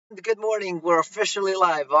Good morning. We're officially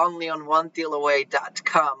live only on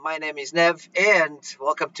OneDealAway.com. My name is Nev, and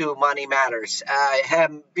welcome to Money Matters. I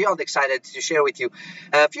am beyond excited to share with you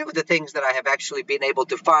a few of the things that I have actually been able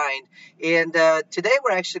to find. And today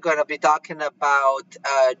we're actually going to be talking about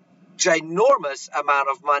ginormous amount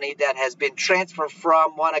of money that has been transferred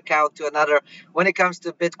from one account to another when it comes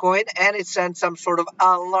to Bitcoin, and it sends some sort of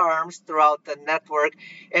alarms throughout the network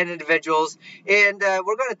and individuals. And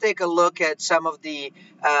we're going to take a look at some of the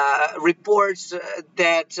reports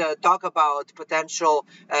that talk about potential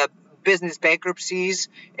business bankruptcies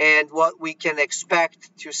and what we can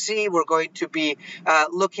expect to see. We're going to be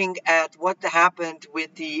looking at what happened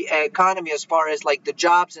with the economy as far as like the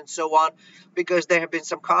jobs and so on, because there have been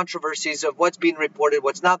some controversies of what's being reported,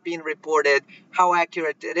 what's not being reported, how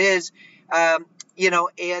accurate it is. And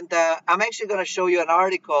I'm actually going to show you an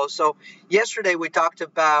article. So yesterday we talked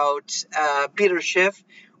about Peter Schiff,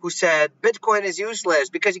 who said Bitcoin is useless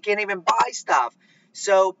because you can't even buy stuff.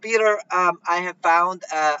 So, Peter, I have found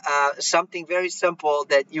something very simple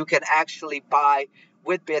that you can actually buy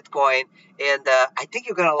with Bitcoin, and I think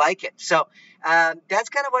you're going to like it. So, that's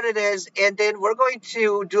kind of what it is. And then we're going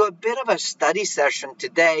to do a bit of a study session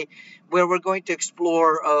today where we're going to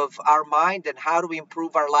explore of our mind and how do we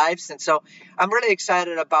improve our lives. And so I'm really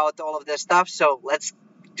excited about all of this stuff. So let's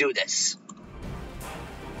do this.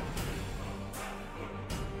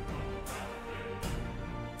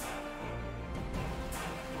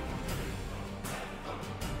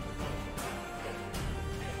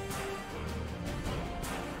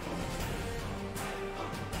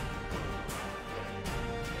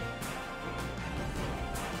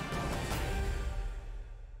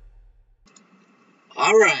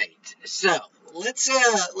 All right, so let's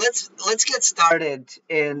get started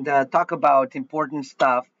and talk about important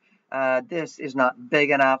stuff. This is not big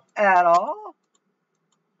enough at all.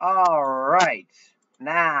 All right,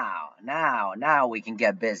 now we can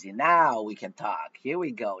get busy. Now we can talk. Here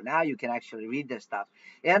we go. Now you can actually read this stuff.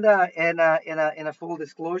 And in a full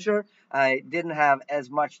disclosure, I didn't have as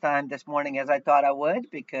much time this morning as I thought I would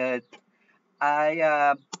because I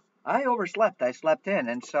uh, I overslept. I slept in,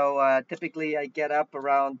 and so typically I get up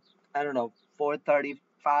around I don't know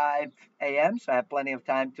 4:35 a.m. So I have plenty of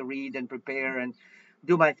time to read and prepare and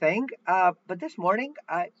do my thing. But this morning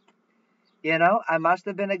I must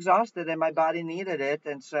have been exhausted, and my body needed it,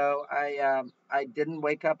 and so I didn't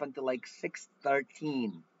wake up until like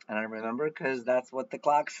 6:13, and I remember because that's what the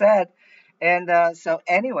clock said. And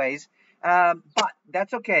anyways, but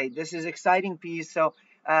that's okay. This is exciting piece. So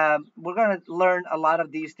we're going to learn a lot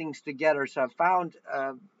of these things together. So I found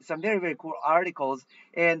some very, very cool articles.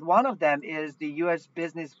 And one of them is the U.S.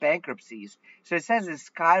 business bankruptcies. So it says it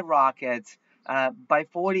skyrockets by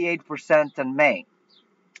 48% in May.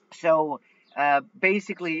 So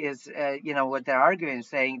basically, is what they're arguing is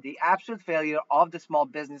saying the absolute failure of the small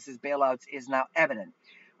businesses bailouts is now evident.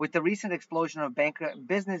 With the recent explosion of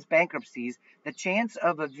business bankruptcies, the chance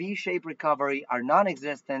of a V-shaped recovery are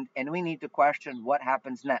non-existent, and we need to question what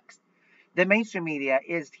happens next. The mainstream media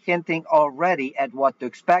is hinting already at what to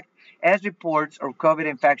expect as reports of COVID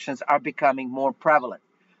infections are becoming more prevalent.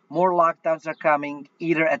 More lockdowns are coming,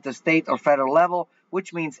 either at the state or federal level,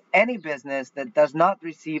 which means any business that does not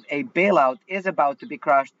receive a bailout is about to be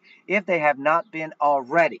crushed if they have not been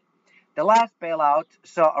already. The last bailout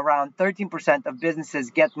saw around 13% of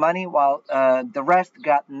businesses get money while the rest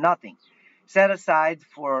got nothing. Set aside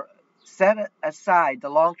for Set aside the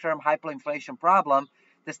long-term hyperinflation problem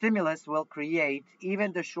the stimulus will create,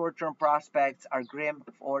 even the short-term prospects are grim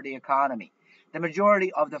for the economy. The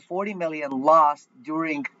majority of the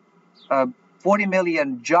uh, 40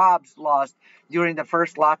 million jobs lost during the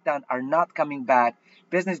first lockdown are not coming back.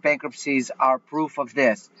 Business bankruptcies are proof of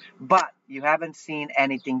this. But you haven't seen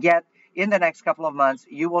anything yet. In the next couple of months,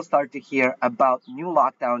 you will start to hear about new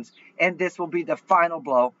lockdowns, and this will be the final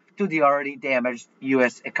blow to the already damaged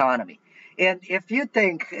U.S. economy. And if you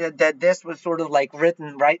think that this was sort of like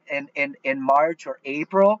written right in March or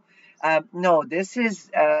April, no, this is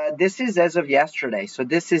as of yesterday. So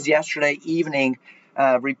this is yesterday evening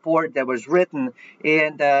report that was written,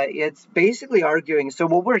 and it's basically arguing. So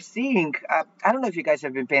what we're seeing, I don't know if you guys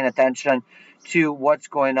have been paying attention to what's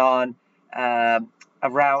going on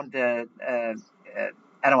around the.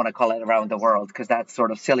 I don't want to call it around the world because that's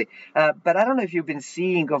sort of silly. But I don't know if you've been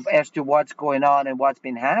seeing of as to what's going on and what's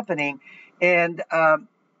been happening, and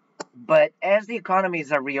but as the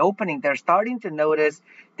economies are reopening, they're starting to notice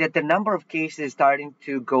that the number of cases is starting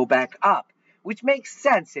to go back up, which makes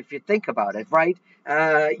sense if you think about it, right?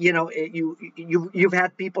 You've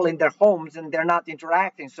had people in their homes and they're not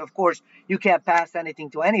interacting, so of course you can't pass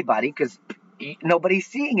anything to anybody because nobody's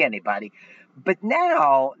seeing anybody. But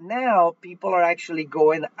now people are actually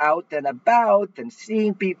going out and about and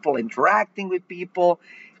seeing people, interacting with people,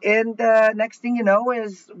 and next thing you know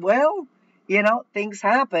is, well, things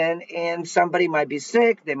happen, and somebody might be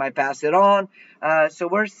sick, they might pass it on. So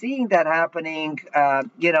we're seeing that happening.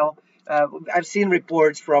 I've seen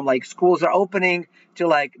reports from like schools are opening to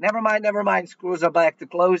like never mind, schools are back to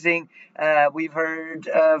closing. We've heard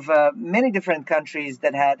of many different countries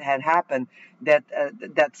that had happened that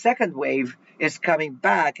that second wave is coming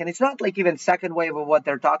back, and it's not like even second wave of what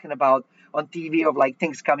they're talking about on TV of like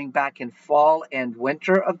things coming back in fall and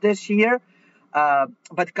winter of this year,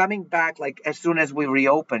 but coming back like as soon as we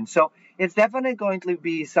reopen. So it's definitely going to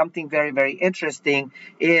be something very, very interesting.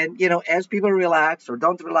 And as people relax or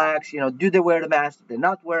don't relax, do they wear the mask? Do they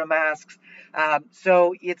not wear masks?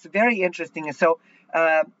 So it's very interesting. And so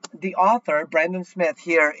uh, the author Brandon Smith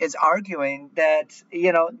here is arguing that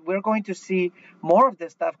we're going to see more of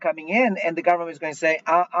this stuff coming in, and the government is going to say,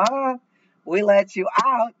 we let you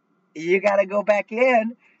out, you got to go back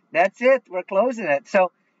in. That's it. We're closing it.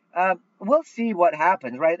 So we'll see what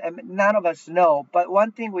happens, right? I mean, none of us know. But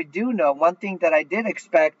one thing we do know, one thing that I did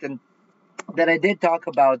expect and that I did talk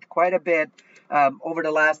about quite a bit over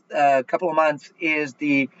the last couple of months is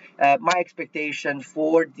the my expectation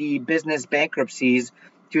for the business bankruptcies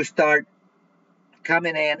to start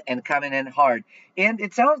coming in and coming in hard. And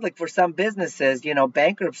it sounds like for some businesses,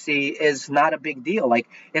 bankruptcy is not a big deal. Like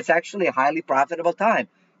it's actually a highly profitable time.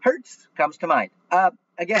 Hertz comes to mind.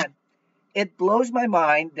 Again, it blows my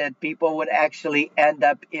mind that people would actually end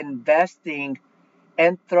up investing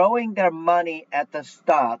and throwing their money at the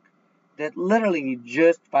stock that literally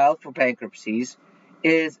just filed for bankruptcies,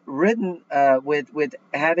 is ridden with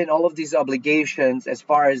having all of these obligations as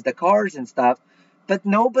far as the cars and stuff, but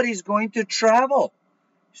nobody's going to travel.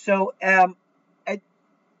 So I,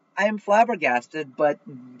 I am flabbergasted, but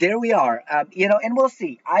there we are. And we'll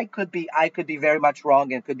see. I could be very much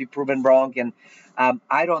wrong and could be proven wrong, and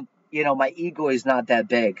I don't. My ego is not that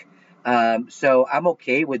big, so I'm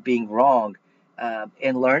okay with being wrong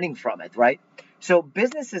and learning from it, right? So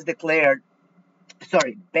businesses declared,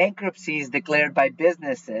 sorry, bankruptcies declared by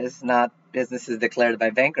businesses, not businesses declared by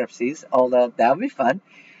bankruptcies, although that would be fun.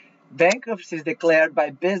 Bankruptcies declared by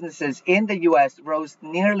businesses in the US rose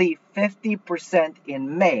nearly 50%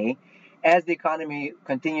 in May as the economy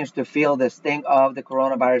continues to feel the sting of the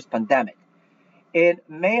coronavirus pandemic. In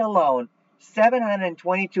May alone,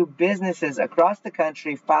 722 businesses across the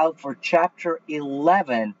country filed for Chapter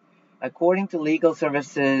 11, according to legal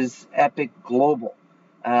services Epic Global.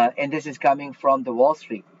 And this is coming from the Wall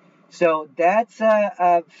Street. So that's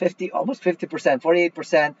 50, almost 50%,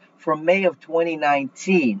 48% from May of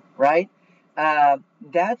 2019, right?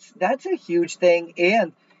 That's a huge thing,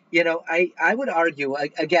 and I would argue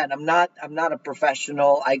again. I'm not a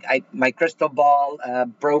professional. My crystal ball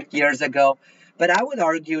broke years ago, but I would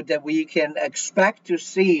argue that we can expect to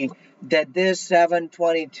see that this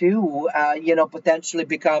 722, potentially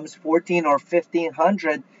becomes 14 or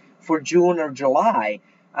 1500 for June or July.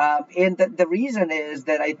 And the reason is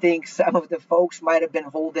that I think some of the folks might have been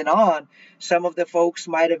holding on. Some of the folks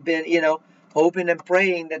might have been, hoping and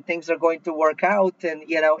praying that things are going to work out. And,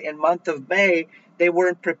 in month of May, they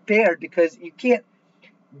weren't prepared because you can't,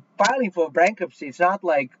 filing for bankruptcy, it's not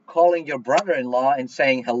like calling your brother-in-law and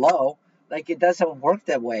saying hello. Like it doesn't work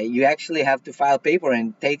that way. You actually have to file paper,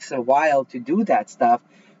 and it takes a while to do that stuff.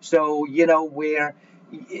 So where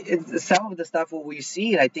some of the stuff what we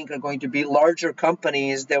see, I think, are going to be larger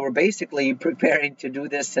companies that were basically preparing to do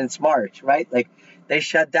this since March, right? Like they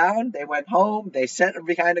shut down, they went home, they sat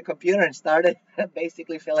behind a computer and started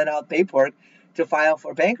basically filling out paperwork to file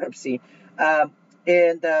for bankruptcy.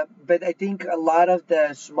 And but I think a lot of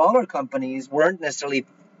the smaller companies weren't necessarily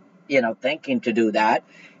thinking to do that,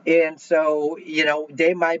 and so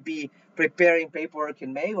they might be preparing paperwork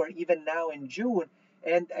in May or even now in June.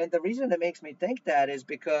 And the reason that makes me think that is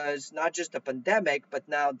because not just the pandemic, but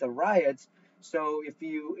now the riots. So if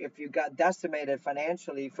you got decimated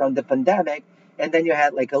financially from the pandemic, and then you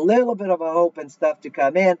had like a little bit of a hope and stuff to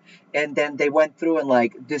come in, and then they went through and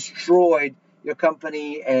like destroyed your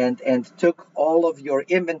company and took all of your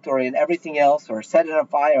inventory and everything else, or set it on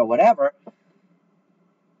fire or whatever.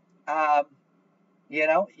 um,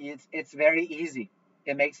 it's very easy.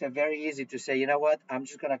 It makes it very easy to say, you know what, I'm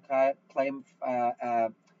just going to claim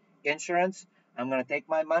insurance. I'm going to take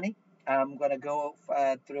my money. I'm going to go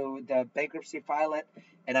through the bankruptcy, file it,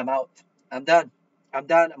 and I'm out. I'm done. I'm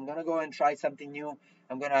done. I'm going to go and try something new.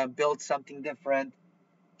 I'm going to build something different.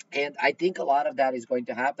 And I think a lot of that is going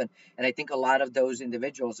to happen. And I think a lot of those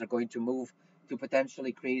individuals are going to move to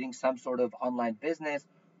potentially creating some sort of online business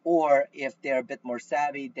or if they're a bit more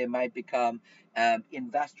savvy, they might become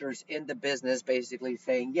investors in the business, basically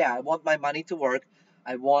saying, "Yeah, I want my money to work.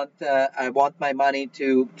 I want my money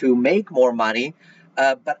to make more money,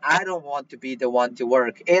 but I don't want to be the one to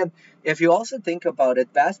work." And if you also think about it,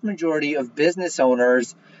 vast majority of business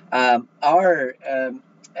owners are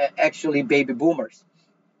actually baby boomers.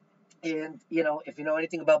 And if you know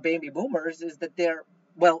anything about baby boomers, is that they're,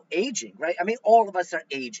 well, aging, right? I mean, all of us are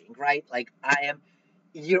aging, right? Like, I am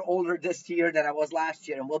a year older this year than I was last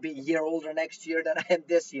year, and will be a year older next year than I am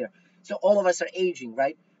this year. So all of us are aging,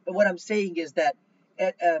 right? But what I'm saying is that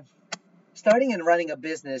at, starting and running a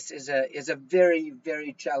business is a very,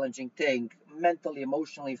 very challenging thing, mentally,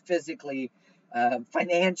 emotionally, physically,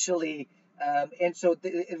 financially. And so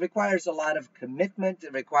it requires a lot of commitment.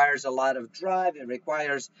 It requires a lot of drive. It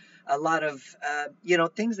requires a lot of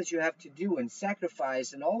things that you have to do and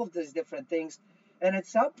sacrifice and all of these different things. And at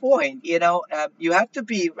some point, you have to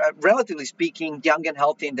be, relatively speaking, young and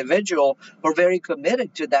healthy individual who are very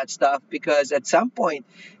committed to that stuff, because at some point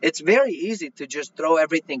it's very easy to just throw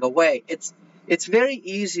everything away. It's very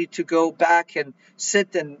easy to go back and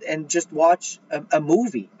sit and just watch a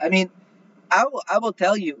movie. I mean, I will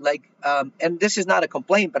tell you, like, and this is not a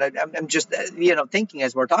complaint, but I'm just thinking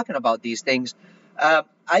as we're talking about these things.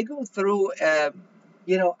 I go through, I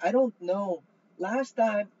don't know. Last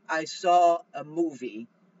time I saw a movie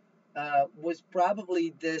was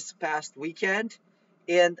probably this past weekend,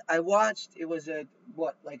 and I watched. It was a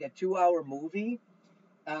what, like a 2-hour movie,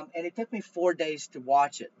 and it took me 4 days to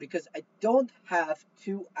watch it because I don't have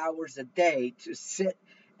 2 hours a day to sit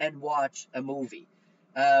and watch a movie.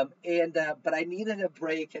 And but I needed a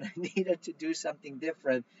break and I needed to do something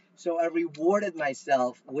different. So I rewarded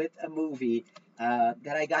myself with a movie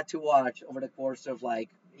that I got to watch over the course of, like,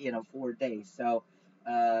 4 days. So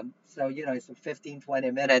it's 15,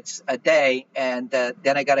 20 minutes a day, and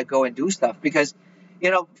then I got to go and do stuff because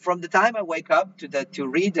from the time I wake up to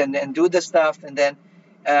read and do the stuff, and then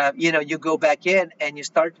you go back in and you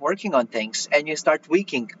start working on things and you start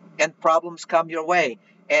tweaking, and problems come your way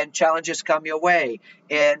and challenges come your way,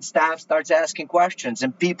 and staff starts asking questions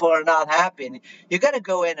and people are not happy. And you got to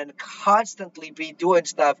go in and constantly be doing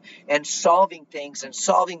stuff and solving things and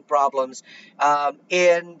solving problems.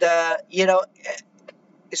 And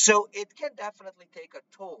so it can definitely take a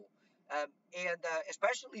toll. And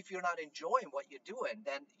especially if you're not enjoying what you're doing,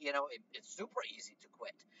 then it's super easy to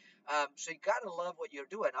quit. So you gotta love what you're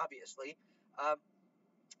doing, obviously, um,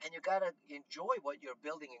 and you gotta enjoy what you're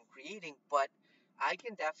building and creating. But I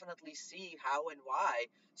can definitely see how and why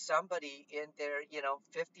somebody in their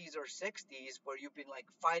 50s or 60s, where you've been like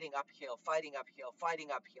fighting uphill, fighting uphill,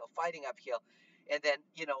 fighting uphill, fighting uphill, and then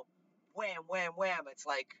wham, wham, wham, it's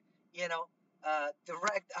like you know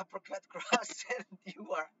direct uppercut cross, and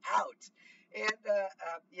you are out, and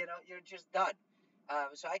you're just done.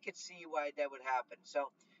 So I could see why that would happen.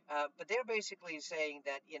 So, but they're basically saying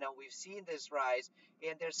that we've seen this rise,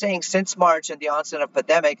 and they're saying since March and the onset of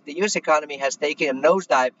pandemic, the U.S. economy has taken a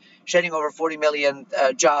nosedive, shedding over 40 million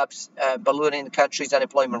jobs, ballooning the country's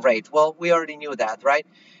unemployment rate. Well, we already knew that, right?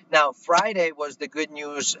 Now, Friday was the good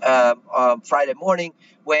news. Friday morning,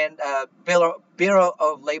 when Bureau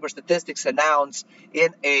of Labor Statistics announced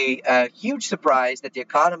in a huge surprise that the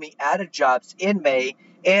economy added jobs in May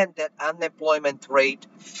and that unemployment rate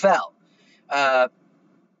fell. Uh,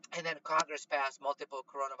 and then Congress passed multiple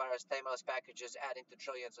coronavirus stimulus packages, adding to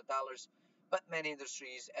trillions of dollars. But many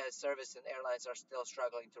industries, as service and airlines, are still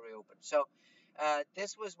struggling to reopen. So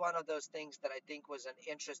this was one of those things that I think was an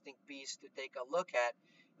interesting piece to take a look at.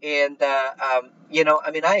 And I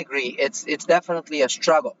mean, I agree. It's definitely a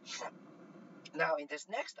struggle. Now, in this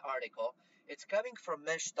next article, it's coming from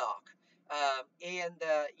Mishtalk, and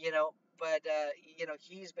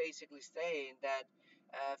he's basically saying that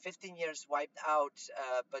 15 years wiped out,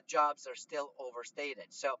 but jobs are still overstated.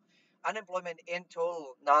 So, unemployment in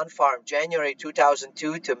total non-farm January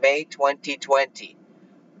 2002 to May 2020.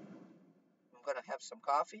 I'm gonna have some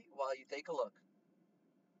coffee while you take a look.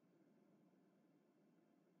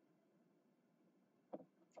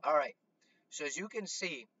 All right. So as you can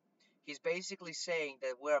see, he's basically saying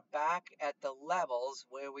that we're back at the levels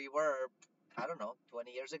where we were, I don't know,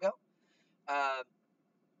 20 years ago. Um,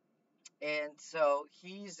 and so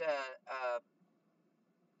he's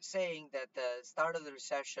saying that the start of the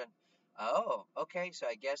recession, oh, okay, so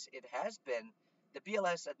I guess it has been. The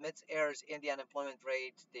BLS admits errors in the unemployment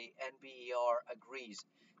rate. The NBER agrees.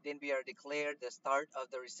 The NBER declared the start of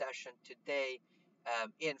the recession today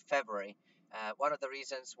in February. One of the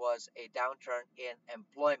reasons was a downturn in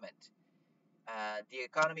employment. The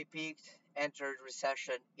economy peaked, entered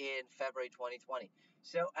recession in February 2020.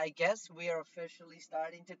 So I guess we are officially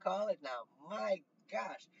starting to call it now. My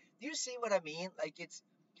gosh. Do you see what I mean? Like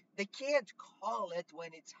they can't call it when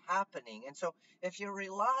it's happening. And so if you're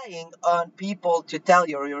relying on people to tell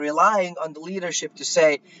you, or you're relying on the leadership to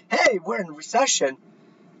say, hey, we're in recession,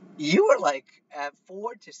 you are like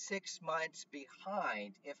 4 to 6 months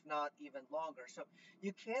behind, if not even longer. So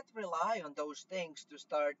you can't rely on those things to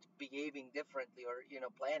start behaving differently or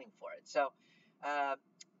planning for it. Uh,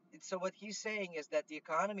 so what he's saying is that the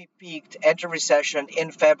economy peaked, enter recession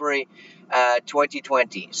in February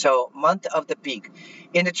 2020. So month of the peak.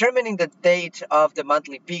 In determining the date of the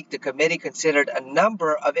monthly peak, the committee considered a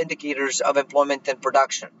number of indicators of employment and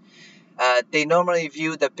production. They normally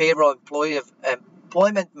view the payroll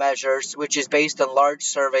employment measures, which is based on large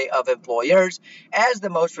survey of employers, as the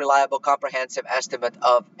most reliable comprehensive estimate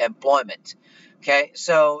of employment. Okay,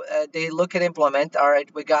 so they look at employment. All right,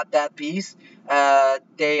 we got that piece.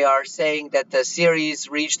 They are saying that the series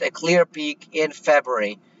reached a clear peak in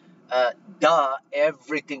February. Uh,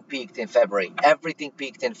 everything peaked in February. Everything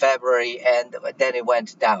peaked in February, and then it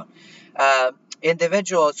went down.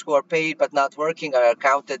 Individuals who are paid but not working are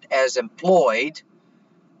counted as employed,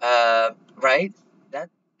 right? That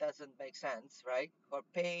doesn't make sense, right? Who are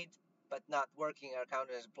paid but not working are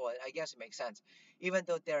counted as employed. I guess it makes sense, even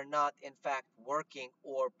though they're not in fact working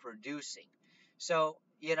or producing. So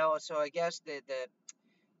so I guess the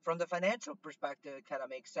from the financial perspective, it kind of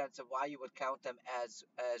makes sense of why you would count them as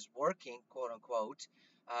working, quote unquote,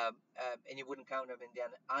 and you wouldn't count them in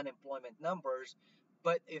the unemployment numbers.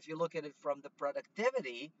 But if you look at it from the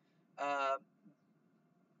productivity, uh,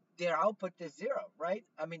 their output is zero, right?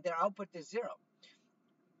 I mean, their output is zero.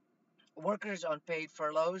 Workers on paid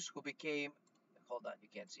furloughs who became, hold on, you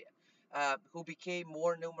can't see it, who became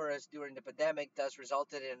more numerous during the pandemic, thus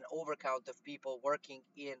resulted in an overcount of people working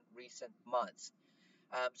in recent months.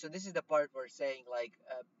 So this is the part where saying like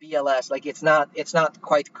BLS, like it's not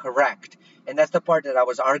quite correct, and that's the part that I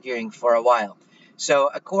was arguing for a while.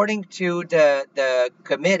 So according to the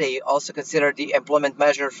committee, also considered the employment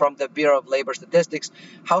measure from the Bureau of Labor Statistics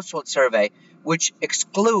household survey, which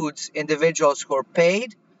excludes individuals who are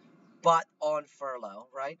paid but on furlough,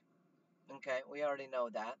 right? Okay, we already know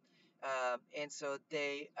that. And so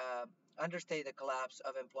they understate the collapse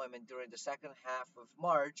of employment during the second half of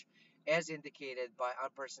March, as indicated by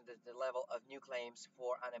unprecedented level of new claims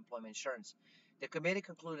for unemployment insurance. The committee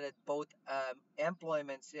concluded that both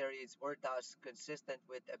employment series were thus consistent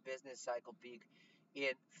with a business cycle peak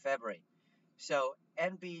in February. So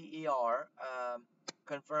NBER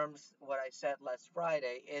confirms what I said last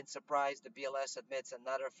Friday. In surprise, the BLS admits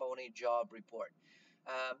another phony job report.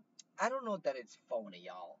 Um, I don't know that it's phony,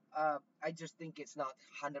 y'all. I just think it's not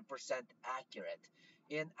 100% accurate.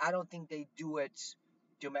 And I don't think they do it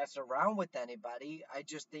to mess around with anybody. I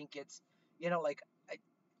just think it's, like, I,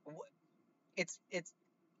 it's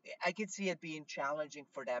I could see it being challenging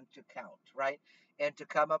for them to count, right? And to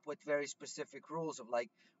come up with very specific rules of like,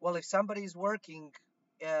 well, if somebody's working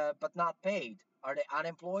but not paid, are they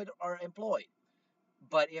unemployed or employed?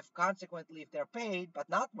 But if consequently, if they're paid but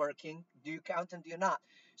not working, do you count them? Do you not?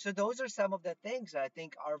 So those are some of the things that I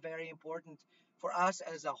think are very important for us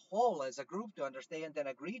as a whole, as a group, to understand and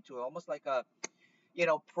agree to, almost like a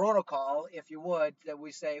protocol, if you would, that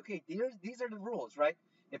we say, okay, these are the rules, right?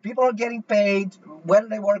 If people are getting paid, whether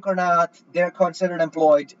they work or not, they're considered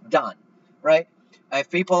employed, done, right? If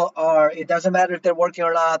people are, it doesn't matter if they're working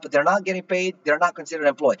or not, but they're not getting paid, they're not considered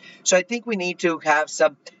employed. So I think we need to have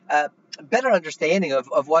some better understanding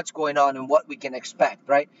of what's going on and what we can expect,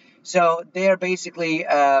 right? So they're basically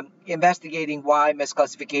investigating why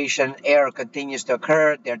misclassification error continues to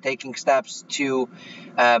occur. They're taking steps to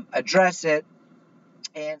address it,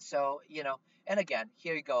 and so, and again,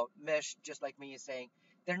 here you go. Mish, just like me, is saying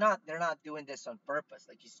they're not doing this on purpose.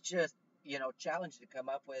 Like it's just, challenge to come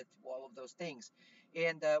up with all of those things.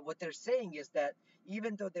 And what they're saying is that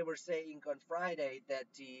even though they were saying on Friday that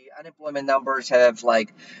the unemployment numbers have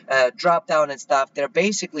like dropped down and stuff, they're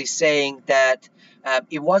basically saying that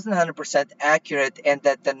it wasn't 100% accurate, and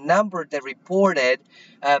that the number they reported,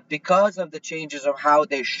 because of the changes of how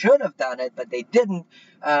they should have done it, but they didn't,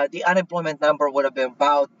 the unemployment number would have been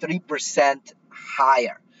about 3%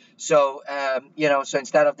 higher. So, so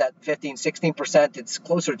instead of that 15, 16%, it's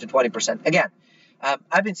closer to 20%. Again,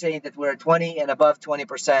 I've been saying that we're 20 and above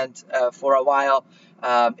 20% for a while,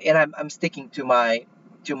 and I'm sticking to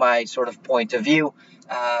my sort of point of view.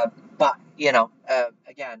 But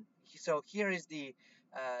again, so here is the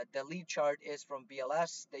lead chart is from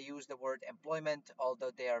BLS. They use the word employment,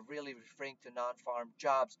 although they are really referring to non-farm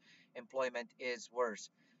jobs. Employment is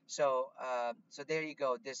worse. So there you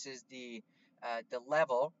go. This is the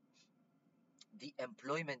level the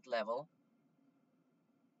employment level,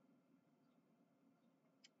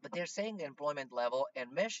 but they're saying the employment level,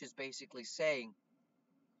 and Mish is basically saying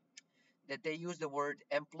that they use the word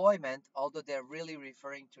employment, although they're really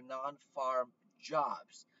referring to non-farm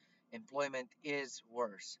jobs. Employment is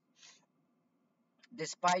worse.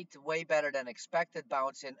 Despite way better than expected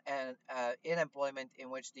bounce in employment, in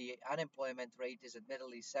which the unemployment rate is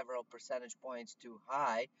admittedly several percentage points too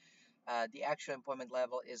high, the actual employment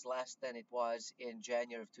level is less than it was in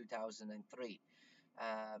January of 2003.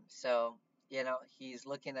 So, he's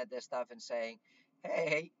looking at this stuff and saying,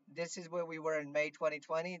 hey, this is where we were in May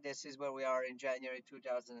 2020. This is where we are in January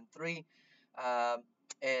 2003.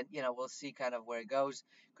 And, we'll see kind of where it goes.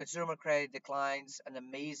 Consumer credit declines an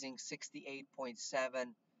amazing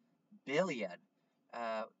 68.7 billion.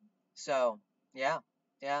 Uh, so, yeah,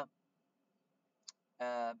 yeah,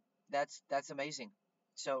 uh, that's amazing.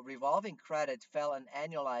 So revolving credit fell an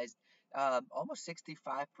annualized almost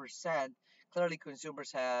 65%. Clearly,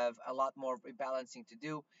 consumers have a lot more rebalancing to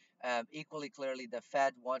do. Equally clearly, the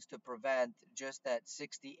Fed wants to prevent just that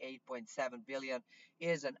 68.7 billion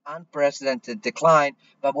is an unprecedented decline.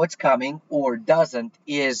 But what's coming or doesn't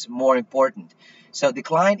is more important. So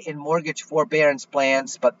decline in mortgage forbearance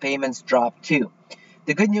plans, but payments drop too.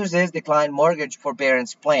 The good news is decline mortgage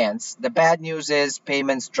forbearance plans. The bad news is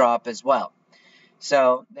payments drop as well.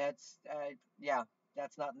 So yeah,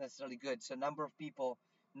 that's not necessarily good. So number of people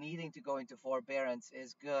needing to go into forbearance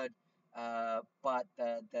is good, but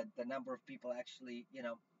the number of people actually,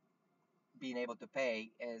 being able to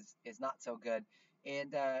pay is not so good.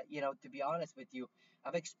 And to be honest with you,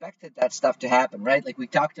 I've expected that stuff to happen, right? Like we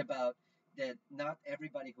talked about that not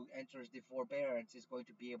everybody who enters the forbearance is going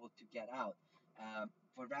to be able to get out.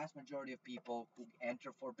 For vast majority of people who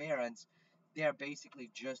enter forbearance, they're basically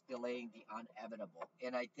just delaying the inevitable.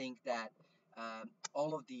 And I think that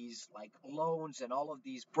all of these like loans and all of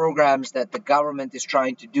these programs that the government is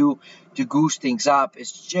trying to do to goose things up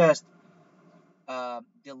is just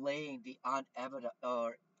delaying the inevitable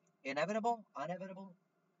or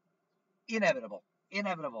inevitable,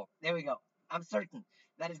 inevitable. There we go. I'm certain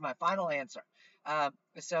that is my final answer.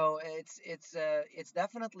 So it's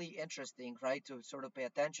definitely interesting, right, to sort of pay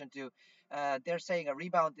attention to. They're saying a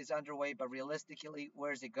rebound is underway, but realistically,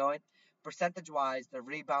 where is it going? Percentage-wise, the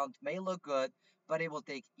rebound may look good, but it will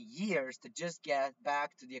take years to just get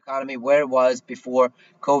back to the economy where it was before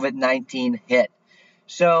COVID-19 hit.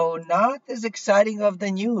 So not as exciting of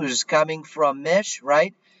the news coming from Mish,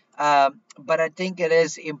 right? But I think it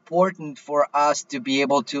is important for us to be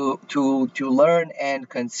able to learn and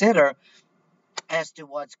consider as to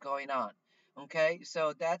what's going on. Okay,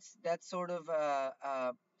 so that's sort of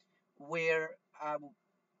where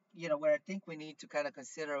where I think we need to kind of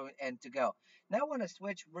consider and to go. Now I want to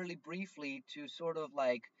switch really briefly to sort of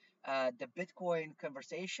like the Bitcoin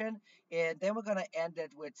conversation, and then we're going to end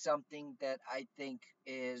it with something that I think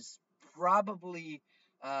is probably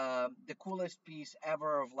the coolest piece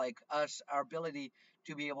ever of like us, our ability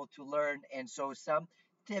to be able to learn. And so some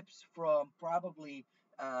tips from probably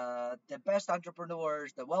the best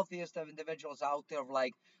entrepreneurs, the wealthiest of individuals out there, of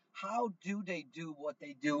like how do they do what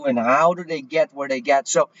they do and how do they get where they get.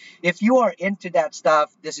 So if you are into that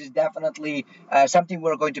stuff, this is definitely something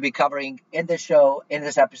we're going to be covering in the show, in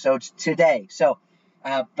this episode today. So,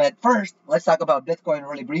 but first, let's talk about Bitcoin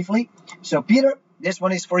really briefly. So, Peter, this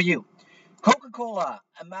one is for you. Coca-Cola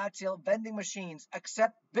and Mattel vending machines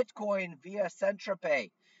accept Bitcoin via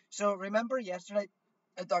CentraPay. So, remember yesterday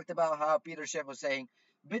I talked about how Peter Schiff was saying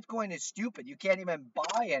Bitcoin is stupid. You can't even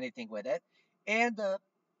buy anything with it. And,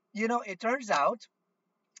 it turns out,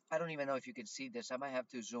 I don't even know if you can see this. I might have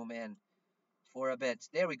to zoom in for a bit.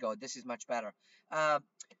 There we go. This is much better.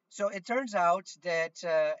 So it turns out that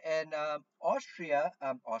in Australia,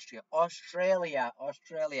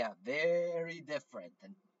 very different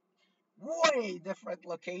and way different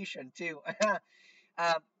location too.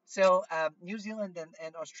 New Zealand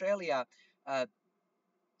and Australia uh,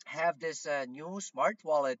 have this new smart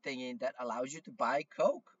wallet thingy that allows you to buy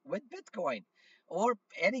Coke with Bitcoin or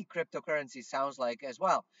any cryptocurrency sounds like as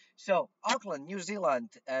well. So Auckland, New Zealand,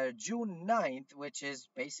 June 9th, which is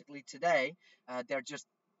basically today, they're just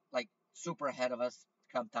like super ahead of us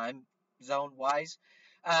come time zone wise.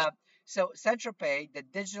 Uh, so CentraPay, the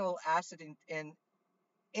digital asset in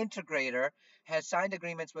integrator, has signed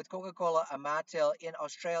agreements with Coca-Cola and Mattel in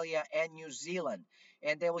Australia and New Zealand,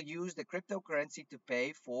 and they will use the cryptocurrency to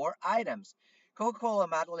pay for items. Coca-Cola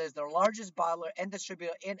model is the largest bottler and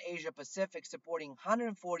distributor in Asia Pacific, supporting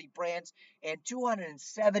 140 brands and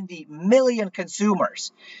 270 million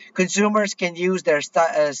consumers. Consumers can use their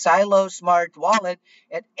Silo Smart Wallet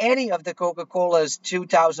at any of the Coca-Cola's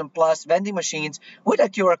 2,000 plus vending machines with a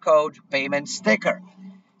QR code payment sticker.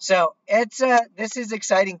 So it's this is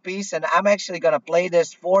exciting piece, and I'm actually gonna play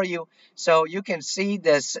this for you so you can see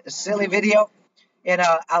this silly video. And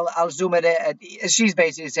I'll zoom it in. She's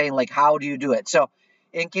basically saying like, how do you do it? So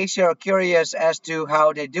in case you're curious as to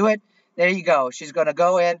how they do it, there you go. She's gonna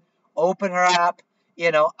go in, open her app,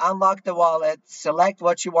 unlock the wallet, select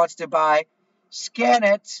what she wants to buy, scan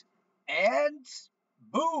it, and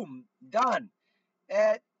boom, done.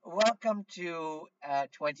 Welcome to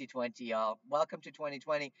 2020, y'all. Welcome to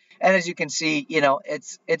 2020. And as you can see,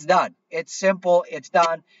 it's done. It's simple. It's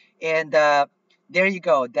done. And there you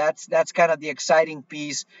go. That's kind of the exciting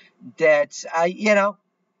piece that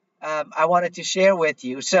I wanted to share with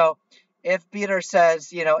you. So if Peter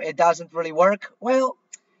says it doesn't really work, well,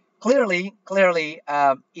 clearly,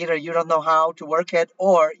 either you don't know how to work it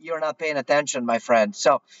or you're not paying attention, my friend.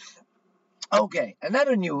 So okay,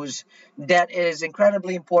 another news that is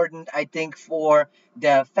incredibly important, I think, for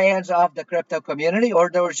the fans of the crypto community or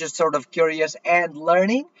those just sort of curious and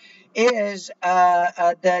learning is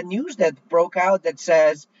the news that broke out that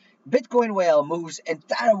says Bitcoin whale moves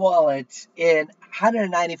entire wallet in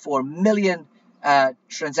 194 million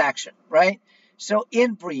transaction, right? So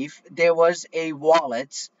in brief, there was a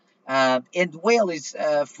wallet and whale is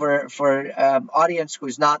for audience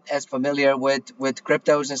who's not as familiar with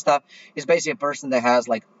cryptos and stuff, is basically a person that has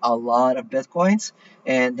like a lot of bitcoins,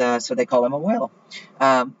 and so they call him a whale.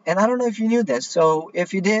 And I don't know if you knew this, so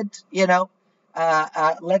if you did,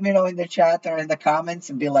 let me know in the chat or in the comments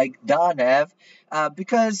and be like, Don, Ev,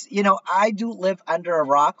 because I do live under a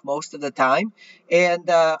rock most of the time, and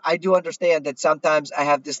I do understand that sometimes I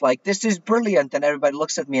have this like, this is brilliant, and everybody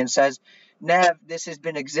looks at me and says, Nev, this has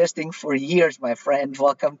been existing for years, my friend.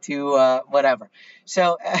 Welcome to whatever.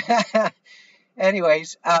 So,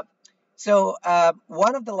 anyways,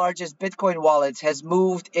 one of the largest Bitcoin wallets has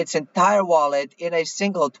moved its entire wallet in a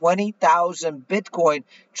single 20,000 Bitcoin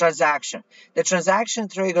transaction. The transaction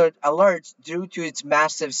triggered alerts due to its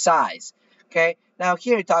massive size. Okay. Now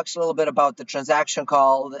here he talks a little bit about the transaction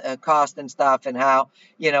cost and stuff, and how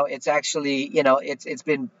it's actually it's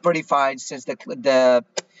been pretty fine since the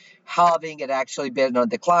halving had actually been on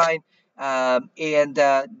decline, and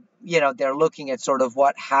they're looking at sort of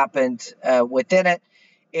what happened within it,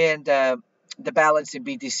 and the balance in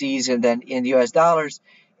BTCs and then in US dollars.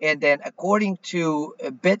 And then according to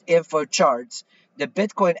BitInfo charts, the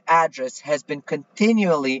Bitcoin address has been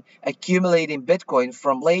continually accumulating Bitcoin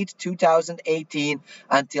from late 2018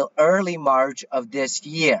 until early March of this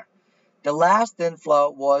year. The last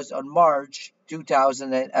inflow was on March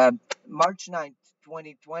 9th,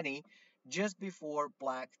 2020, just before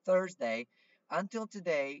Black Thursday. Until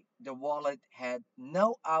today, the wallet had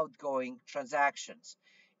no outgoing transactions,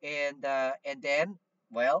 and then,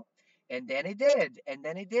 well, and then it did, and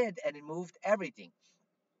it moved everything.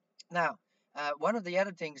 Now, one of the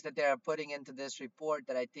other things that they're putting into this report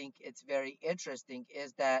that I think it's very interesting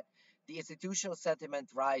is that the institutional sentiment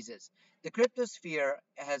rises. The cryptosphere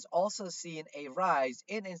has also seen a rise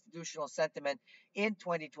in institutional sentiment in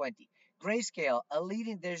 2020. Grayscale, a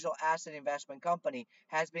leading digital asset investment company,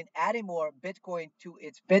 has been adding more Bitcoin to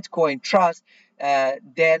its Bitcoin trust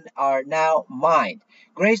than are now mined.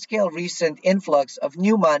 Grayscale recent influx of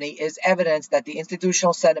new money is evidence that the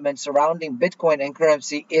institutional sentiment surrounding Bitcoin and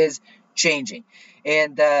currency is changing.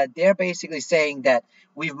 And they're basically saying that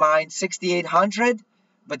we've mined 6,800,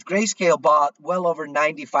 but Grayscale bought well over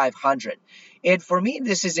 9,500. And for me,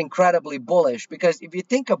 this is incredibly bullish, because if you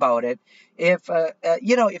think about it, if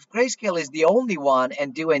Grayscale is the only one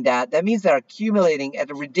and doing that, that means they're accumulating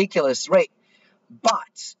at a ridiculous rate.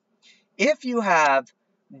 But if you have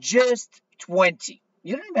just 20,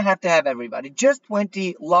 you don't even have to have everybody, just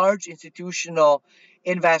 20 large institutional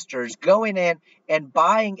investors going in and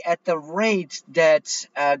buying at the rate that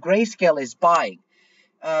Grayscale is buying,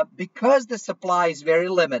 because the supply is very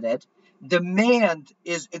limited, demand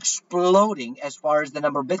is exploding as far as the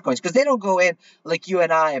number of Bitcoins, because they don't go in like you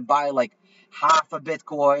and I and buy like half a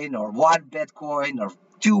Bitcoin or 1 Bitcoin or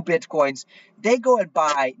 2 Bitcoins. They go and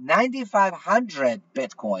buy 9,500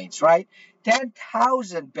 Bitcoins, right?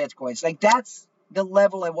 10,000 Bitcoins. Like, that's the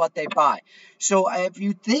level at what they buy. So if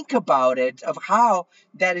you think about it, of how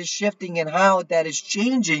that is shifting and how that is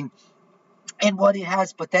changing, and what it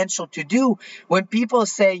has potential to do, when people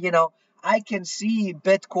say, I can see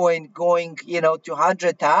Bitcoin going, to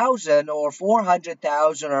 100,000 or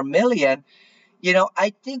 400,000 or a million,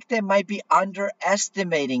 I think they might be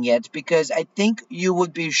underestimating it, because I think you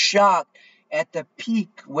would be shocked at the peak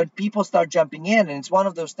when people start jumping in. And it's one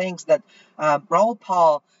of those things that Raul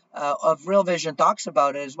Paul of Real Vision talks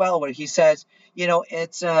about it as well, where he says,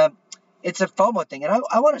 it's a FOMO thing. And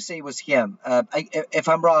I want to say it was him. If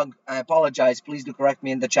I'm wrong, I apologize. Please do correct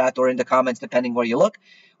me in the chat or in the comments, depending where you look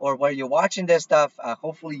or where you're watching this stuff.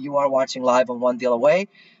 Hopefully you are watching live on One Deal Away.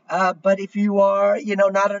 But if you are,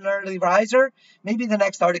 not an early riser, maybe the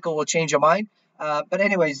next article will change your mind. But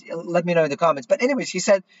anyways, let me know in the comments. But anyways, he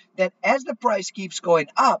said that as the price keeps going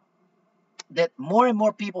up, that more and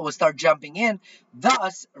more people will start jumping in,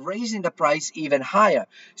 thus raising the price even higher.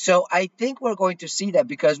 So I think we're going to see that,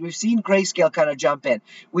 because we've seen Grayscale kind of jump in.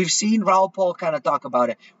 We've seen Raul Paul kind of talk about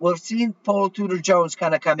it. We've seen Paul Tudor Jones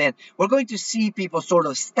kind of come in. We're going to see people sort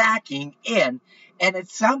of stacking in. And at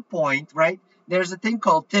some point, right, there's a thing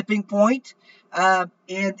called tipping point.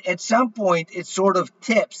 And at some point, it sort of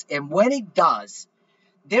tips. And when it does,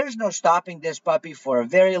 there's no stopping this puppy for a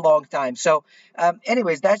very long time. So,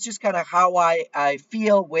 anyways, that's just kind of how I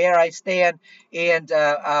feel, where I stand. And,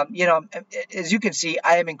 as you can see,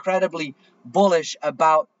 I am incredibly bullish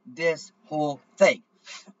about this whole thing.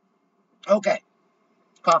 Okay,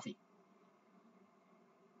 coffee.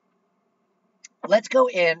 Let's go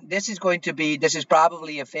in. This is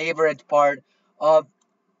probably a favorite part of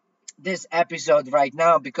this episode right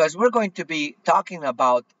now, because we're going to be talking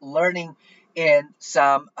about learning in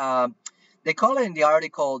some they call it in the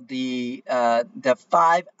article the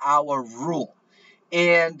 5 hour rule.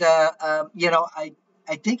 And I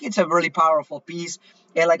think it's a really powerful piece.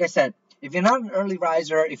 And like I said, if you're not an early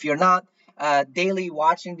riser, if you're not daily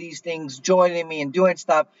watching these things, joining me and doing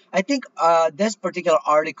stuff, I think this particular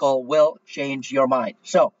article will change your mind.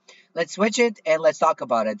 So let's switch it and let's talk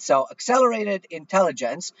about it. So accelerated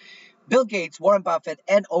intelligence. Bill Gates, Warren Buffett,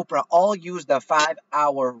 and Oprah all use the 5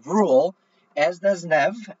 hour rule, as does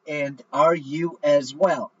Nev, and are you as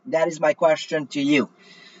well? That is my question to you.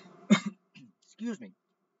 Excuse me.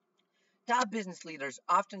 Top business leaders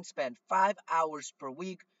often spend 5 hours per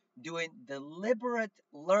week doing deliberate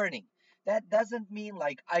learning. That doesn't mean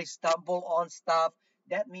like I stumble on stuff.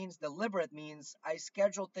 That means deliberate means I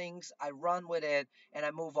schedule things, I run with it, and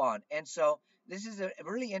I move on. And so this is a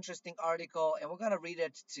really interesting article, and we're going to read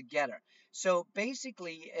it together. So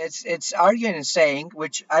basically, it's arguing and saying,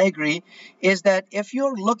 which I agree, is that if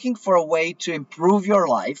you're looking for a way to improve your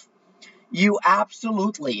life, you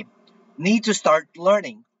absolutely need to start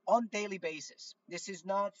learning on daily basis. This is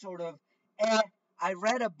not sort of, eh, I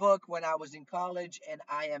read a book when I was in college and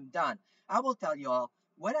I am done. I will tell you all,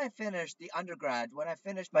 when I finished the undergrad, when I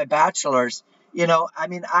finished my bachelor's,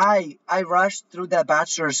 I rushed through that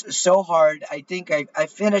bachelor's so hard. I think I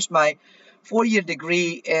finished my 4 year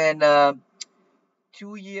degree in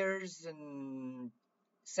 2 years and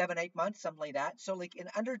 7, 8 months, something like that. So like in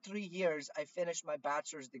under 3 years, I finished my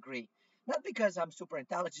bachelor's degree. Not because I'm super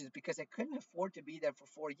intelligent, it's because I couldn't afford to be there for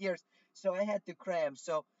 4 years. So I had to cram.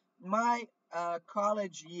 So my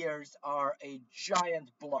college years are a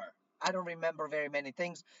giant blur. I don't remember very many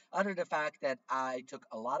things other than the fact that I took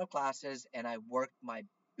a lot of classes and I worked my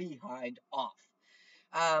behind off.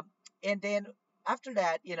 Um, and then after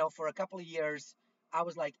that, for a couple of years, I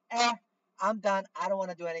was like, I'm done. I don't want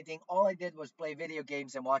to do anything. All I did was play video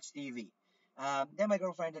games and watch TV. Then my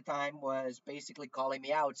girlfriend at the time was basically calling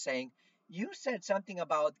me out saying, you said something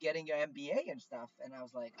about getting your MBA and stuff. And I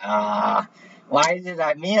was like,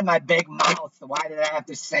 me and my big mouth, why did I have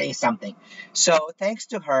to say something? So thanks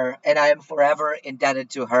to her, and I am forever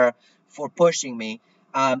indebted to her for pushing me,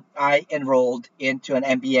 I enrolled into an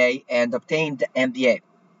MBA and obtained the MBA.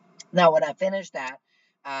 Now, when I finished that,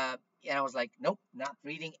 and I was like, nope, not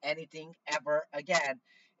reading anything ever again.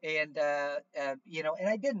 And, and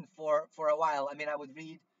I didn't for a while. I mean, I would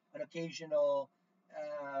read an occasional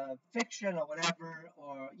fiction or whatever,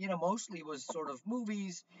 or, mostly it was sort of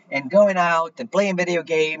movies and going out and playing video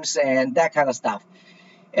games and that kind of stuff.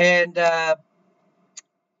 And, and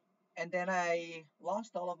then I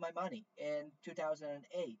lost all of my money in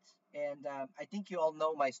 2008. And I think you all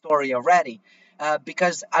know my story already,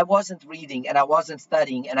 because I wasn't reading and I wasn't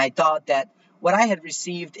studying, and I thought that what I had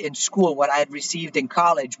received in school, what I had received in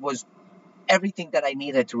college, was everything that I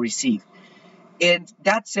needed to receive. And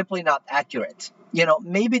that's simply not accurate.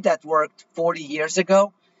 Maybe that worked 40 years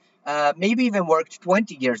ago, maybe even worked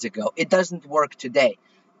 20 years ago. It doesn't work today.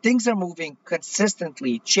 Things are moving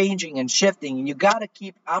consistently, changing and shifting, and you got to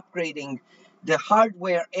keep upgrading the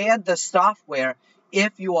hardware and the software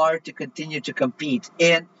if you are to continue to compete.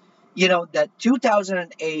 And, that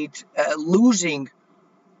 2008, losing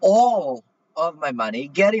all of my money,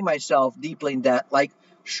 getting myself deeply in debt, like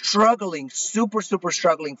struggling, super, super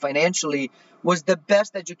struggling financially, was the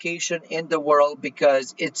best education in the world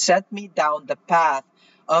because it set me down the path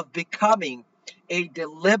of becoming a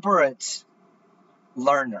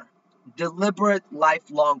learner, deliberate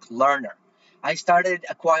lifelong learner. I started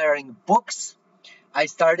acquiring books. I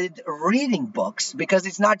started reading books because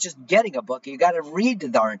it's not just getting a book. You got to read the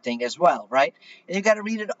darn thing as well, right? And you got to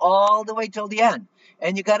read it all the way till the end.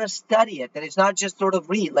 And you got to study it. And it's not just sort of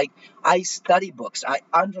read. Like, I study books. I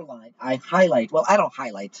underline. I highlight. Well, I don't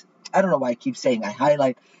highlight. I don't know why I keep saying I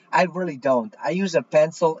highlight. I really don't. I use a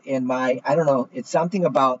pencil in my, I don't know. It's something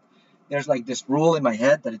about, there's like this rule in my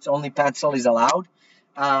head that it's only pencil is allowed.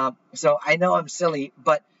 So I know I'm silly,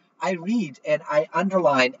 but I read and I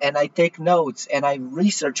underline and I take notes and I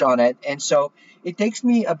research on it. And so it takes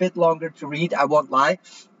me a bit longer to read, I won't lie.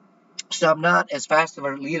 So I'm not as fast of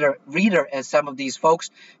a reader as some of these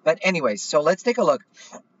folks. But anyways, so let's take a look.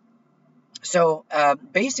 So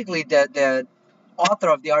basically, the author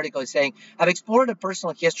of the article is saying, I've explored the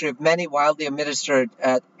personal history of many widely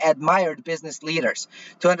admired business leaders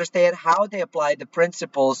to understand how they apply the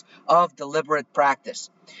principles of deliberate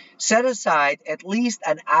practice. Set aside at least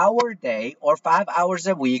an hour a day or 5 hours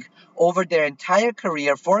a week over their entire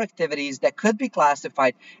career for activities that could be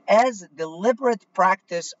classified as deliberate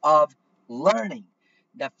practice of learning,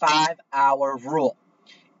 the 5 hour rule.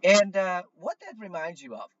 And what that reminds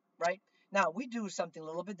you of, right? Now, we do something a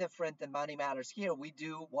little bit different than Money Matters here. We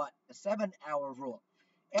do what? A 7 hour rule.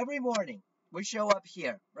 Every morning, we show up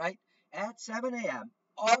here, right? At 7 a.m.,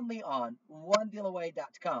 only on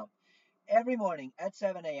onedealaway.com. Every morning at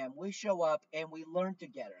 7 a.m., we show up and we learn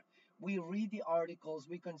together. We read the articles,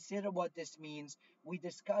 we consider what this means, we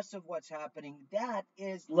discuss of what's happening. That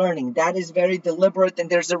is learning. That is very deliberate, and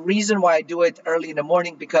there's a reason why I do it early in the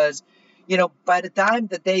morning because, by the time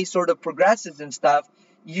the day sort of progresses and stuff,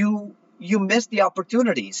 you miss the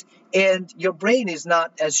opportunities, and your brain is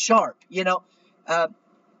not as sharp. Uh,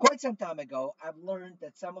 Quite some time ago, I've learned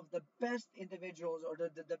that some of the best individuals or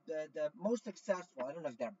the most successful, I don't know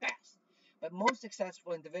if they're best, but most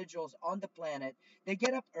successful individuals on the planet, they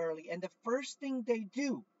get up early and the first thing they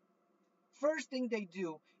do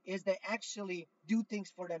is they actually do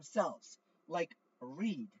things for themselves, like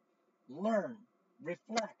read, learn,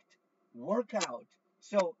 reflect, work out.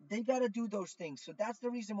 So they got to do those things. So that's the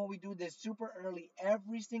reason why we do this super early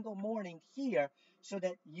every single morning here, so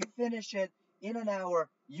that you finish it in an hour,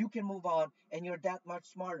 you can move on, and you're that much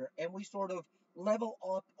smarter. And we sort of level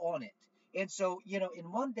up on it. And so, in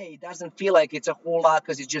one day, it doesn't feel like it's a whole lot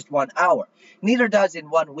because it's just 1 hour. Neither does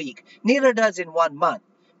in 1 week. Neither does in 1 month.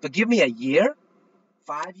 But give me a year,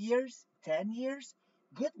 5 years, 10 years,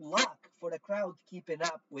 good luck for the crowd keeping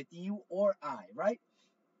up with you or I, right?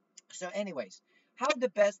 So, anyways, how the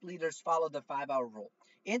best leaders follow the 5 hour rule?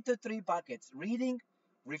 Into three buckets: reading,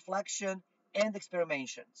 reflection, and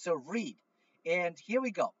experimentation. So, read. And here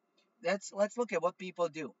we go. Let's look at what people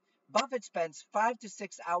do. Buffett spends 5 to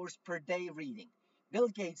 6 hours per day reading. Bill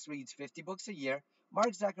Gates reads 50 books a year.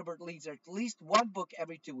 Mark Zuckerberg reads at least one book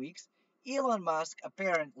every 2 weeks. Elon Musk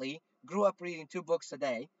apparently grew up reading 2 books a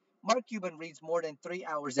day. Mark Cuban reads more than 3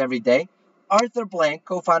 hours every day. Arthur Blank,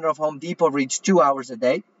 co-founder of Home Depot, reads 2 hours a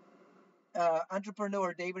day.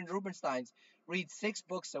 Entrepreneur David Rubenstein reads 6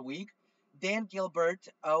 books a week. Dan Gilbert,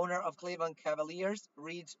 owner of Cleveland Cavaliers,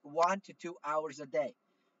 reads 1 to 2 hours a day.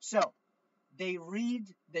 So they read,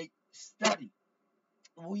 they study.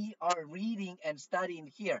 We are reading and studying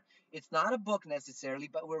here. It's not a book necessarily,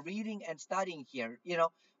 but we're reading and studying here.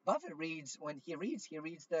 Buffett reads, when he reads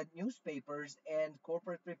the newspapers and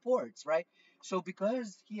corporate reports, right? So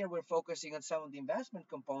because here we're focusing on some of the investment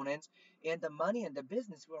components and the money and the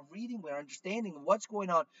business, we're reading, we're understanding what's going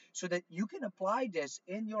on so that you can apply this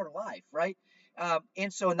in your life, right?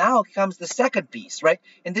 And so now comes the second piece, right?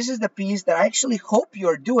 And this is the piece that I actually hope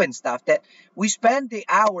you're doing stuff, that we spend the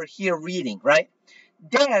hour here reading, right?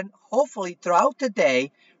 Then, hopefully, throughout the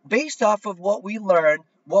day, based off of what we learn,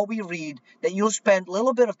 what we read, that you'll spend a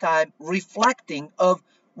little bit of time reflecting of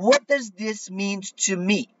what does this mean to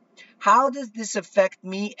me? How does this affect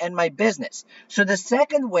me and my business? So the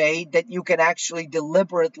second way that you can actually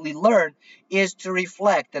deliberately learn is to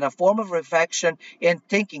reflect, in a form of reflection and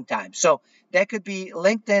thinking time. So that could be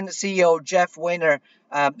LinkedIn CEO Jeff Weiner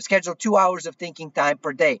scheduled 2 hours of thinking time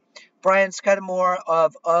per day. Brian Scudamore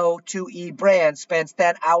of O2E Brand spends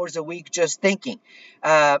 10 hours a week just thinking.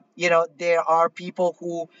 There are people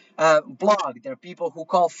who blog. There are people who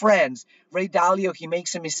call friends. Ray Dalio, he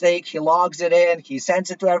makes a mistake. He logs it in. He sends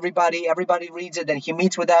it to everybody. Everybody reads it. Then he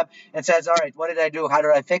meets with them and says, all right, what did I do? How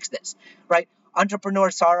did I fix this? Right? Entrepreneur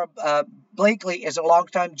Sarah Blakely is a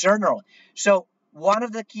longtime journaler. So one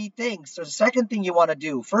of the key things. So the second thing you want to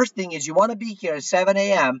do, first thing is you want to be here at 7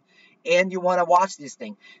 a.m. and you want to watch this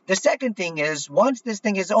thing. The second thing is once this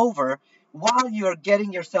thing is over, while you're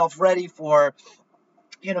getting yourself ready for,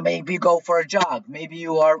 maybe you go for a jog, maybe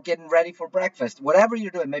you are getting ready for breakfast, whatever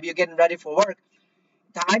you're doing, maybe you're getting ready for work,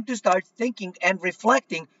 time to start thinking and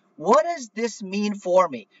reflecting. What does this mean for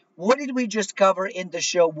me? What did we just cover in the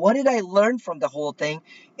show? What did I learn from the whole thing?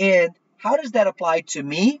 And how does that apply to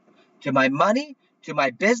me, to my money, to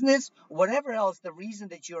my business, whatever else, the reason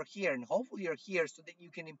that you're here? And hopefully you're here so that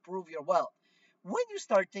you can improve your wealth. When you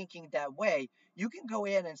start thinking that way, you can go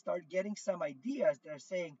in and start getting some ideas that are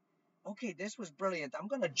saying, okay, this was brilliant. I'm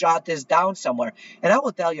going to jot this down somewhere. And I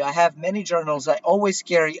will tell you, I have many journals. I always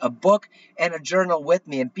carry a book and a journal with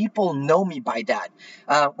me, and people know me by that.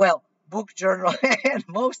 Book, journal, and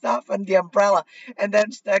most often the umbrella, and then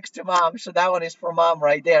next to mom. So that one is for mom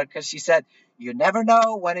right there, because she said, you never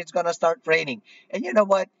know when it's going to start raining. And you know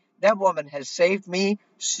what? That woman has saved me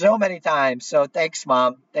so many times. So thanks,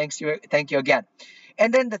 mom. Thank you again.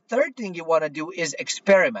 And then the third thing you want to do is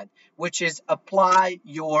experiment, which is apply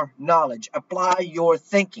your knowledge, apply your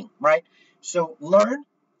thinking, right? So learn,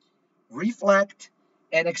 reflect,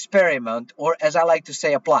 and experiment, or as I like to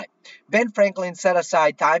say, apply. Ben Franklin set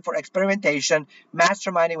aside time for experimentation,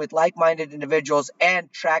 masterminding with like minded individuals,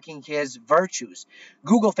 and tracking his virtues.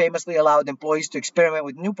 Google famously allowed employees to experiment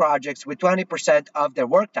with new projects with 20% of their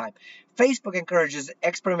work time. Facebook encourages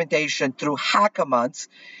experimentation through hackathons.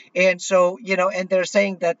 And so, and they're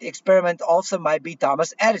saying that the experiment also might be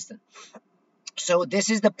Thomas Edison. So this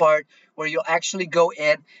is the part where you'll actually go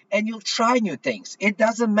in and you'll try new things. It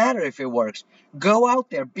doesn't matter if it works. Go out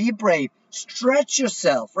there, be brave, stretch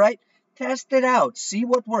yourself, right? Test it out, see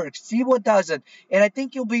what works, see what doesn't. And I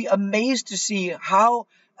think you'll be amazed to see how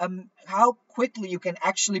quickly you can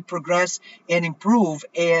actually progress and improve.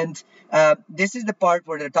 And this is the part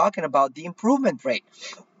where they're talking about the improvement rate.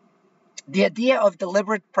 The idea of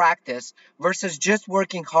deliberate practice versus just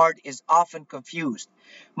working hard is often confused.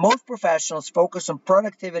 Most professionals focus on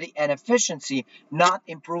productivity and efficiency, not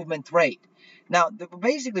improvement rate. Now,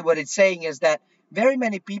 basically, what it's saying is that very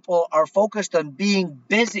many people are focused on being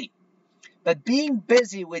busy, but being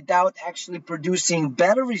busy without actually producing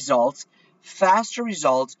better results, faster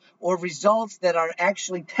results, or results that are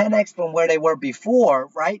actually 10x from where they were before,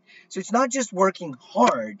 right? So it's not just working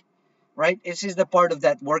hard, right? This is the part of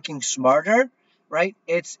that working smarter, right?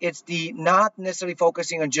 It's the not necessarily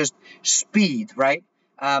focusing on just speed, right?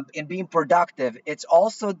 And being productive. It's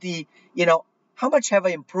also the, how much have I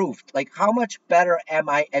improved? Like, how much better am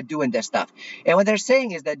I at doing this stuff? And what they're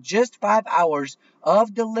saying is that just 5 hours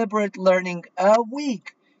of deliberate learning a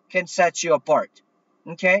week can set you apart.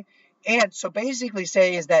 Okay? And so basically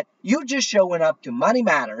saying is that you just showing up to Money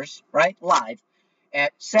Matters, right? Live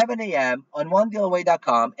at 7 a.m. on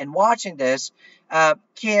onedealaway.com and watching this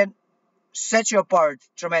can set you apart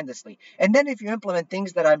tremendously. And then if you implement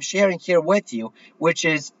things that I'm sharing here with you, which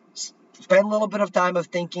is spend a little bit of time of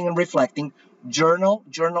thinking and reflecting,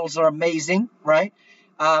 journals are amazing, right?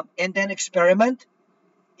 And then experiment,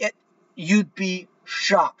 it, you'd be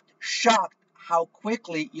shocked how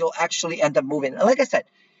quickly you'll actually end up moving. And like I said,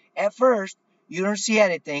 at first, you don't see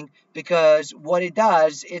anything because what it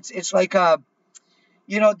does, it's like the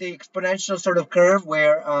exponential sort of curve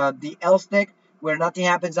where the L stick, where nothing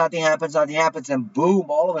happens, and boom,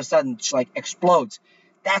 all of a sudden, it's like explodes.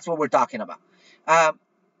 That's what we're talking about. Um,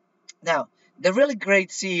 Now, the really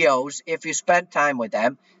great CEOs, if you spend time with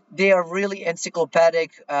them, they are really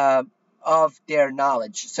encyclopedic of their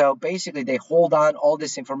knowledge. So basically, they hold on all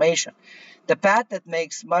this information. The path that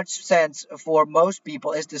makes much sense for most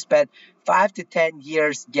people is to spend 5 to 10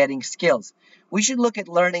 years getting skills. We should look at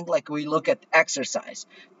learning like we look at exercise.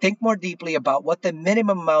 Think more deeply about what the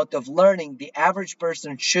minimum amount of learning the average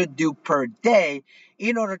person should do per day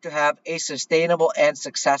in order to have a sustainable and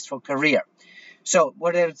successful career. So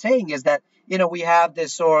what they're saying is that, we have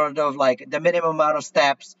this sort of like the minimum amount of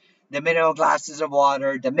steps, the minimum glasses of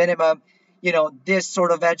water, the minimum, this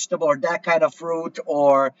sort of vegetable or that kind of fruit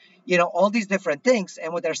or, all these different things.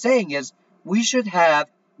 And what they're saying is we should have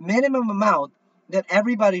minimum amount that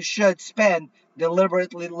everybody should spend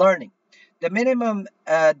deliberately learning. The minimum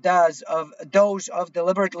dose of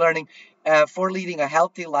deliberate learning for leading a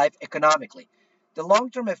healthy life economically. The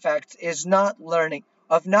long-term effects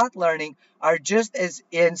of not learning are just as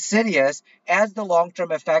insidious as the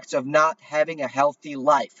long-term effects of not having a healthy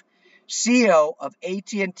life. CEO of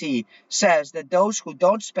AT&T says that those who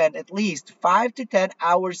don't spend at least 5 to 10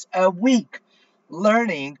 hours a week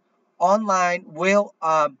learning online will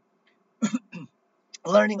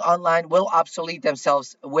learning online will obsolete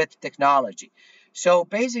themselves with technology. So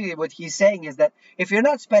basically, what he's saying is that if you're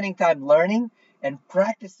not spending time learning and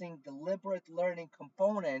practicing deliberate learning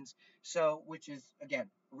components, so which is again,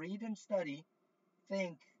 read and study,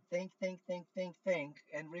 think, think,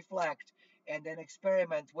 and reflect, and then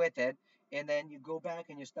experiment with it, and then you go back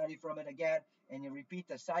and you study from it again, and you repeat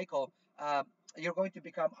the cycle. Uh, you're going to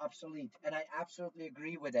become obsolete, and I absolutely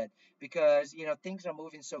agree with it because things are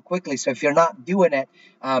moving so quickly. So if you're not doing it,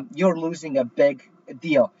 you're losing a big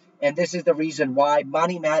deal. And this is the reason why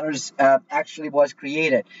Money Matters actually was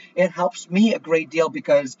created. It helps me a great deal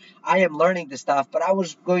because I am learning this stuff, but I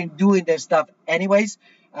was doing this stuff anyways,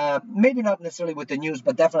 maybe not necessarily with the news,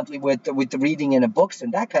 but definitely with the reading in the books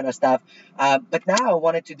and that kind of stuff. But now I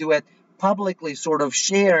wanted to do it publicly, sort of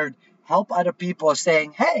shared, help other people,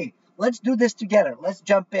 saying, "Hey, let's do this together. Let's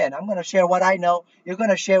jump in. I'm going to share what I know. You're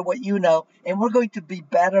going to share what you know, and we're going to be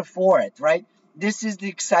better for it." Right? This is the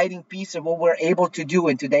exciting piece of what we're able to do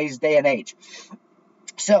in today's day and age.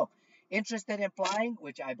 So, interested in applying,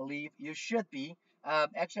 which I believe you should be.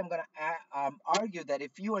 Actually, I'm going to argue that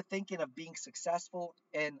if you are thinking of being successful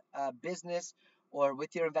in business or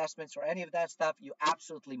with your investments or any of that stuff, you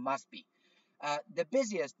absolutely must be. The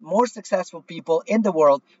busiest, more successful people in the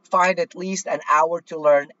world find at least an hour to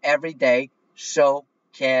learn every day. So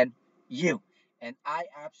can you. And I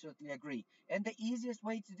absolutely agree. And the easiest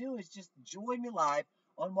way to do is just join me live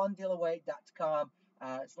on onedealaway.com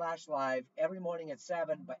 /live every morning at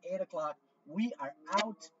 7 by 8 o'clock. We are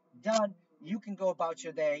out, done. You can go about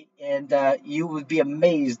your day, and you would be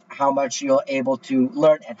amazed how much you're able to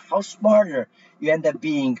learn and how smarter you end up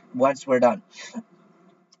being once we're done.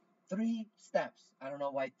 3 steps. I don't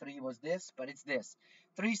know why three was this, but it's this.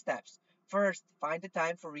 3 steps. First, find the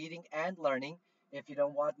time for reading and learning. If you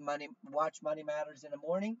don't watch Money Matters in the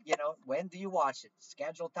morning, when do you watch it?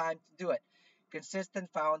 Schedule time to do it. Consistent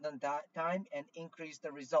found on that time and increase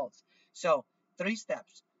the results. So, 3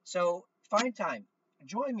 steps. So, find time.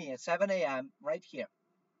 Join me at 7 a.m. right here.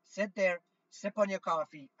 Sit there, sip on your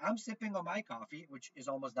coffee. I'm sipping on my coffee, which is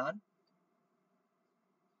almost done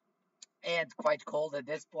and quite cold at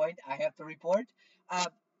this point, I have to report. Uh,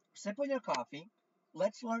 Sip on your coffee.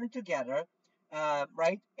 Let's learn together,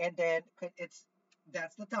 right? And then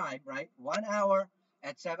that's the time, right? 1 hour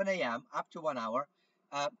at 7 a.m. up to 1 hour.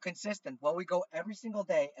 Consistent. Well, we go every single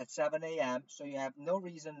day at 7 a.m. So you have no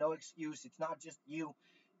reason, no excuse. It's not just you.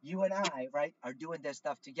 You and I, right, are doing this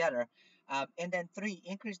stuff together. And then 3,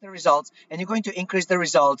 increase the results. And you're going to increase the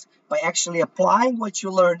results by actually applying what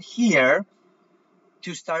you learn here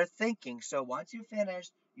to start thinking. So once you finish,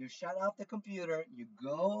 you shut off the computer, you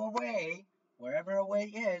go away, wherever away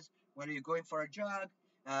is, whether you're going for a jog,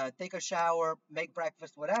 take a shower, make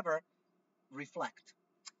breakfast, whatever, reflect,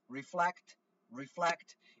 reflect,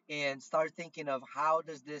 reflect, and start thinking of how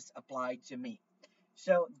does this apply to me.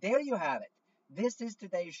 So there you have it. This is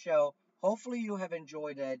today's show. Hopefully you have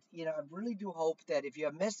enjoyed it. I really do hope that if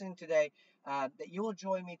you're missing today, that you will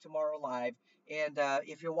join me tomorrow live. And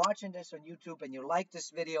if you're watching this on YouTube and you like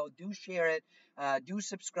this video, do share it, do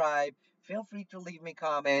subscribe. Feel free to leave me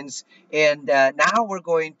comments. And now we're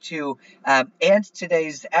going to end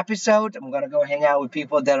today's episode. I'm going to go hang out with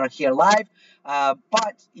people that are here live.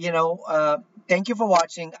 But thank you for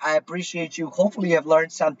watching. I appreciate you. Hopefully you have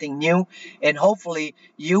learned something new, and hopefully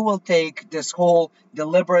you will take this whole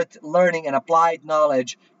deliberate learning and applied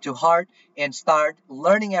knowledge to heart and start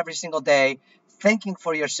learning every single day, thinking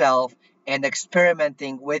for yourself, and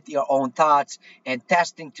experimenting with your own thoughts and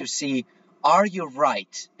testing to see, are you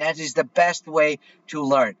right? That is the best way to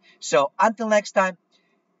learn. So until next time,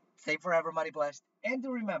 stay forever money blessed, and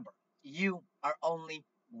do remember, you are only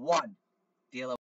one deal away.